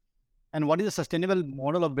around? And what is a sustainable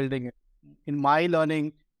model of building it? In my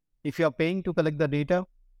learning, if you're paying to collect the data,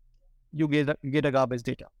 you get a garbage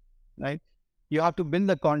data, right? You have to build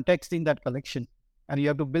the context in that collection, and you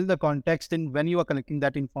have to build the context in when you are collecting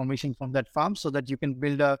that information from that farm, so that you can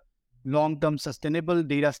build a long-term sustainable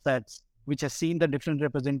data sets which has seen the different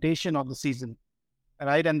representation of the season,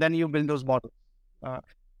 right? And then you build those models.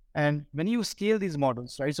 And when you scale these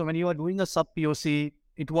models, right? So when you are doing a sub POC,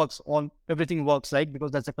 everything works, right?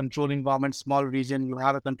 Because that's a controlled environment, small region, you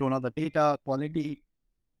have a control of the data quality,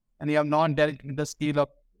 and you have not dealt with the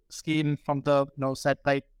scale from the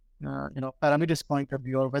satellite parameters point of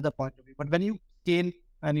view or weather point of view. But when you scale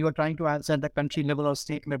and you are trying to answer at the country level or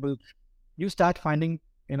state level, you start finding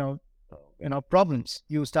problems.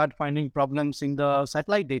 You start finding problems in the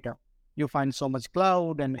satellite data. You find so much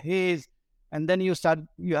cloud and haze, and then you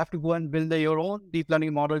have to go and build your own deep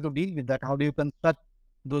learning model to deal with that. How do you construct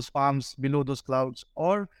those farms below those clouds,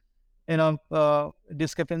 or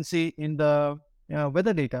discrepancy in the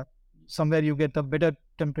weather data? Somewhere you get a better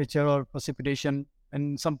temperature or precipitation,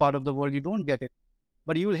 and some part of the world you don't get it.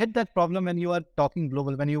 But you will hit that problem when you are talking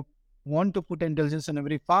global. When you want to put intelligence in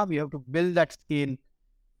every farm, you have to build that scale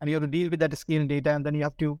and you have to deal with that scale data. And then you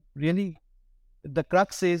have to really, the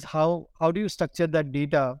crux is how do you structure that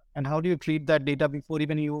data and how do you treat that data before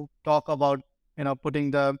even you talk about, putting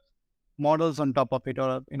the models on top of it,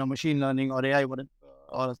 or, machine learning or AI,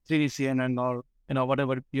 or 3D CNN, or,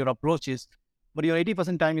 whatever your approach is. But your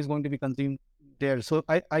 80% time is going to be consumed there. So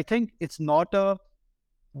I think it's not a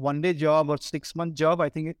 1 day job or 6 month job. I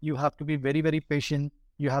think you have to be very, very patient.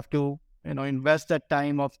 You have to, invest that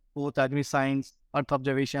time of both agri science, earth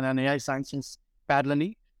observation, and AI sciences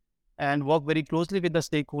parallelly, and work very closely with the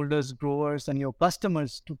stakeholders, growers, and your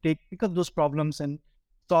customers to pick up those problems and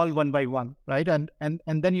solve one by one, right? And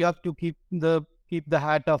then you have to keep the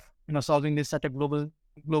hat of, solving this at a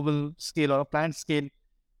global scale or a plant scale.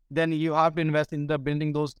 Then you have to invest in the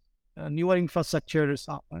building those newer infrastructures,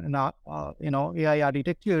 AI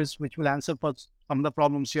architectures, which will answer for some of the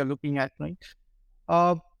problems you're looking at, right?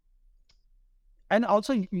 Uh, and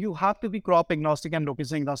also, you have to be crop agnostic and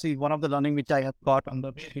location agnostic. One of the learning which I have got on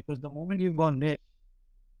the way, because the moment you've gone there,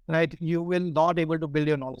 right, you will not able to build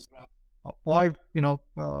your knowledge graph, or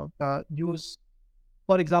use,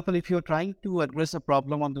 for example, if you're trying to address a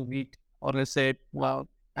problem on the wheat, or let's say, well,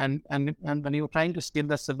 and when you're trying to scale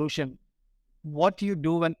the solution, what do you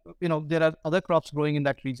do when there are other crops growing in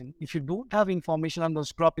that region? If you don't have information on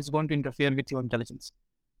those crops, it's going to interfere with your intelligence,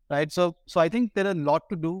 right? So I think there are a lot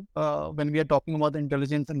to do when we are talking about the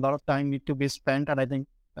intelligence, and a lot of time need to be spent. And I think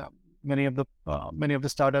many of the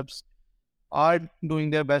startups are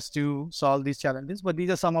doing their best to solve these challenges. But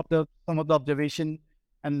these are some of the observation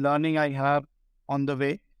and learning I have on the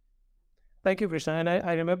way. Thank you, Krishna. And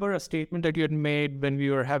I remember a statement that you had made when we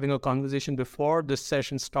were having a conversation before this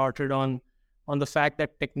session started on the fact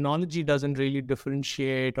that technology doesn't really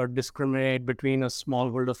differentiate or discriminate between a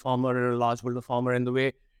smallholder farmer or a largeholder farmer. And the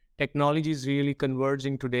way technology is really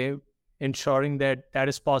converging today, ensuring that that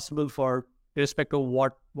is possible for irrespective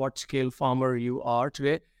of what scale farmer you are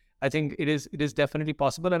today, I think it is definitely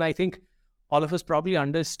possible. And I think all of us probably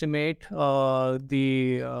underestimate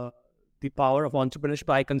the power of entrepreneurship.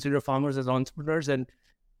 I consider farmers as entrepreneurs, and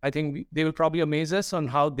I think they will probably amaze us on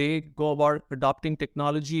how they go about adopting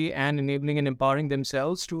technology and enabling and empowering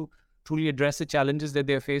themselves to truly address the challenges that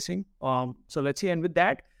they're facing. So let's see. And with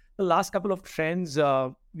that, the last couple of trends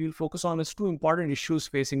we'll focus on is two important issues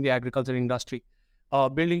facing the agriculture industry: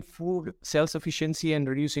 building food self-sufficiency and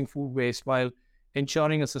reducing food waste, while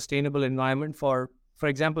ensuring a sustainable environment for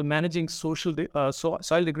example, managing soil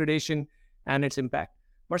degradation and its impact.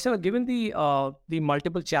 Marcelo, given the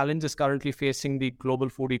multiple challenges currently facing the global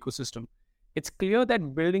food ecosystem, it's clear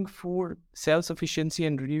that building food self-sufficiency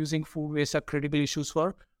and reducing food waste are critical issues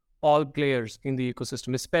for all players in the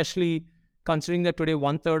ecosystem, especially considering that today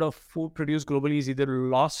 1/3 of food produced globally is either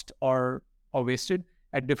lost or wasted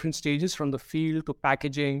at different stages, from the field to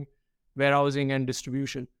packaging, warehousing, and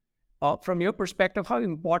distribution. From your perspective, how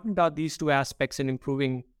important are these two aspects in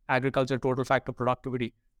improving agriculture total factor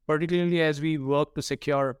productivity, particularly as we work to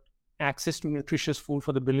secure access to nutritious food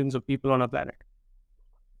for the billions of people on our planet?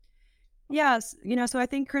 Yes, so I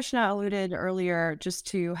think Krishna alluded earlier just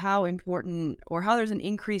to how important, or how there's an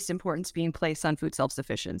increased importance being placed on food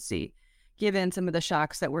self-sufficiency, given some of the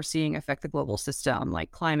shocks that we're seeing affect the global system, like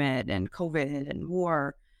climate and COVID and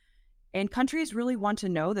war. And countries really want to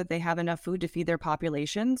know that they have enough food to feed their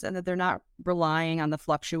populations and that they're not relying on the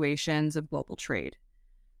fluctuations of global trade.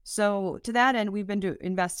 So to that end, we've been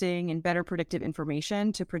investing in better predictive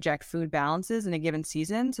information to project food balances in a given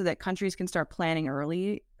season so that countries can start planning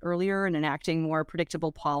earlier and enacting more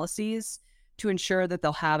predictable policies to ensure that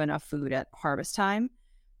they'll have enough food at harvest time.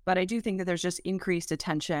 But I do think that there's just increased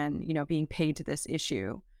attention, being paid to this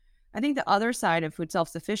issue. I think the other side of food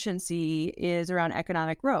self-sufficiency is around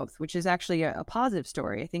economic growth, which is actually a positive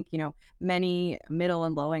story. I think, many middle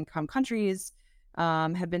and low-income countries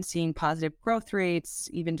have been seeing positive growth rates,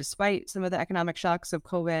 even despite some of the economic shocks of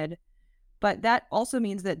COVID. But that also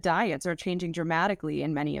means that diets are changing dramatically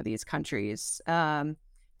in many of these countries,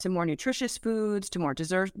 to more nutritious foods, to more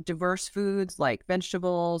diverse foods like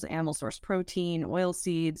vegetables, animal source protein, oil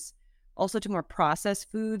seeds, also to more processed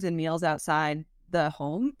foods and meals outside the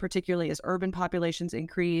home, particularly as urban populations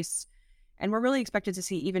increase. And we're really expected to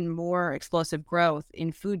see even more explosive growth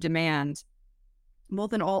in food demand,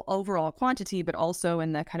 both in all overall quantity, but also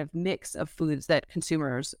in the kind of mix of foods that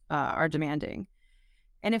consumers are demanding.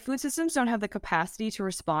 And if food systems don't have the capacity to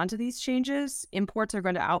respond to these changes, imports are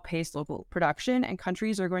going to outpace local production, and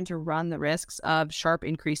countries are going to run the risks of sharp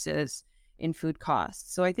increases in food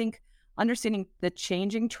costs. So I think understanding the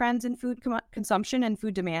changing trends in food consumption and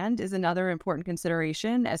food demand is another important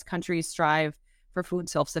consideration as countries strive for food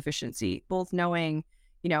self-sufficiency, both knowing,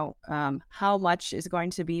 how much is going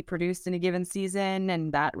to be produced in a given season,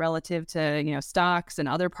 and that relative to, stocks and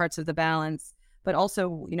other parts of the balance, but also,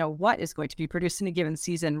 what is going to be produced in a given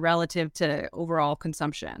season relative to overall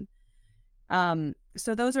consumption.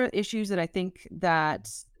 So those are issues that I think that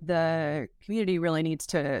the community really needs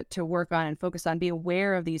to work on and focus on, be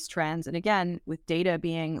aware of these trends. And again, with data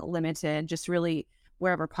being limited, just really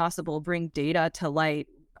wherever possible, bring data to light,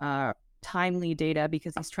 timely data,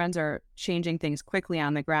 because these trends are changing things quickly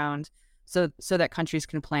on the ground, so that countries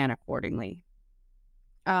can plan accordingly.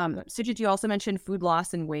 Sujit, you also mentioned food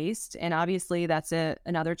loss and waste, and obviously that's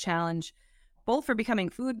another challenge, both for becoming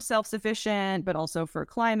food self-sufficient, but also for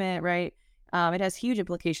climate, right? It has huge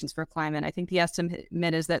implications for climate. I think the estimate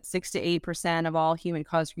is that 6 to 8% of all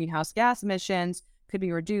human-caused greenhouse gas emissions could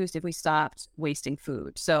be reduced if we stopped wasting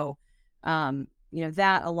food. So,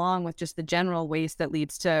 that, along with just the general waste that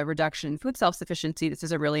leads to reduction in food self-sufficiency, this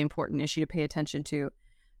is a really important issue to pay attention to.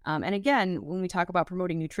 And again, when we talk about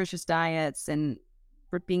promoting nutritious diets and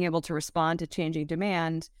being able to respond to changing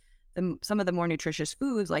demand, some of the more nutritious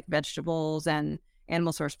foods like vegetables and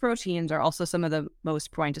animal source proteins are also some of the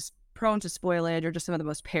most prone to spoilage, or just some of the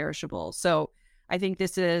most perishable. So I think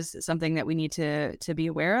this is something that we need to be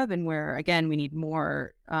aware of, and where, again, we need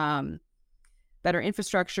more better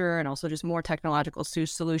infrastructure and also just more technological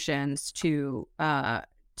solutions to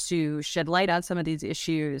shed light on some of these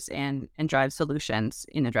issues and drive solutions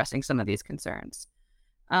in addressing some of these concerns.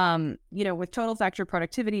 With total factor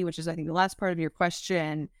productivity, which is, I think, the last part of your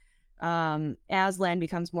question, as land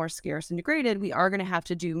becomes more scarce and degraded, we are going to have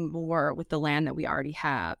to do more with the land that we already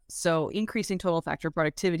have. So increasing total factor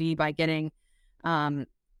productivity by getting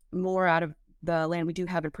more out of the land we do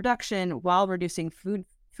have in production while reducing food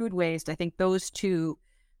waste, I think those two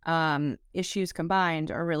issues combined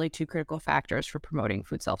are really two critical factors for promoting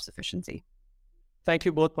food self-sufficiency. Thank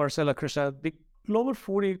you both, Marcella, Krishna. The global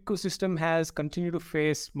food ecosystem has continued to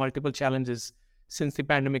face multiple challenges since the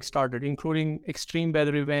pandemic started, including extreme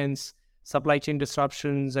weather events, supply chain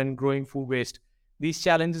disruptions, and growing food waste. These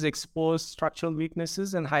challenges exposed structural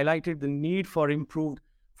weaknesses and highlighted the need for improved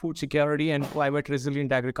food security and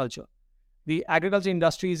climate-resilient agriculture. The agriculture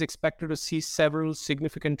industry is expected to see several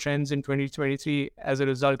significant trends in 2023 as a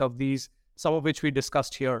result of these, some of which we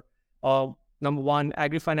discussed here. Number one,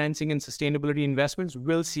 agri-financing and sustainability investments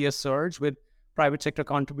will see a surge, with private sector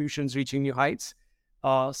contributions reaching new heights.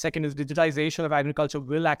 Second is digitization of agriculture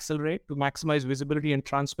will accelerate to maximize visibility and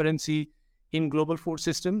transparency in global food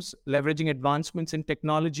systems, leveraging advancements in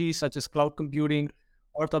technology such as cloud computing,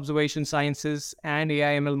 earth observation sciences, and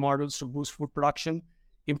AI/ML models to boost food production,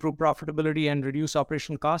 improve profitability, and reduce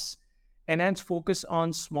operational costs. Enhanced focus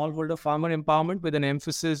on smallholder farmer empowerment, with an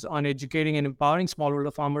emphasis on educating and empowering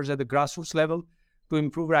smallholder farmers at the grassroots level to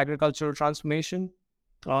improve agricultural transformation.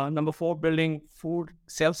 Number four, building food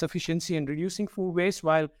self-sufficiency and reducing food waste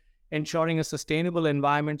while ensuring a sustainable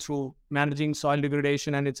environment through managing soil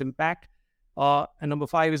degradation and its impact. And number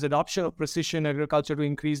five is adoption of precision agriculture to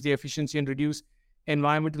increase the efficiency and reduce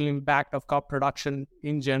environmental impact of crop production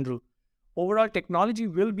in general. Overall, technology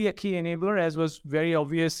will be a key enabler, as was very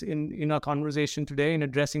obvious in our conversation today, in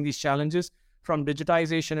addressing these challenges, from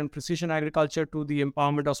digitization and precision agriculture to the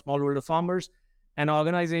empowerment of smallholder farmers. And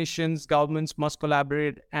organizations, governments must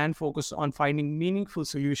collaborate and focus on finding meaningful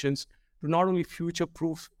solutions to not only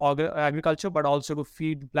future-proof agriculture, but also to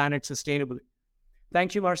feed the planet sustainably.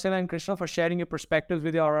 Thank you, Marcella and Krishna, for sharing your perspectives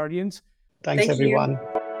with our audience. Thanks, everyone.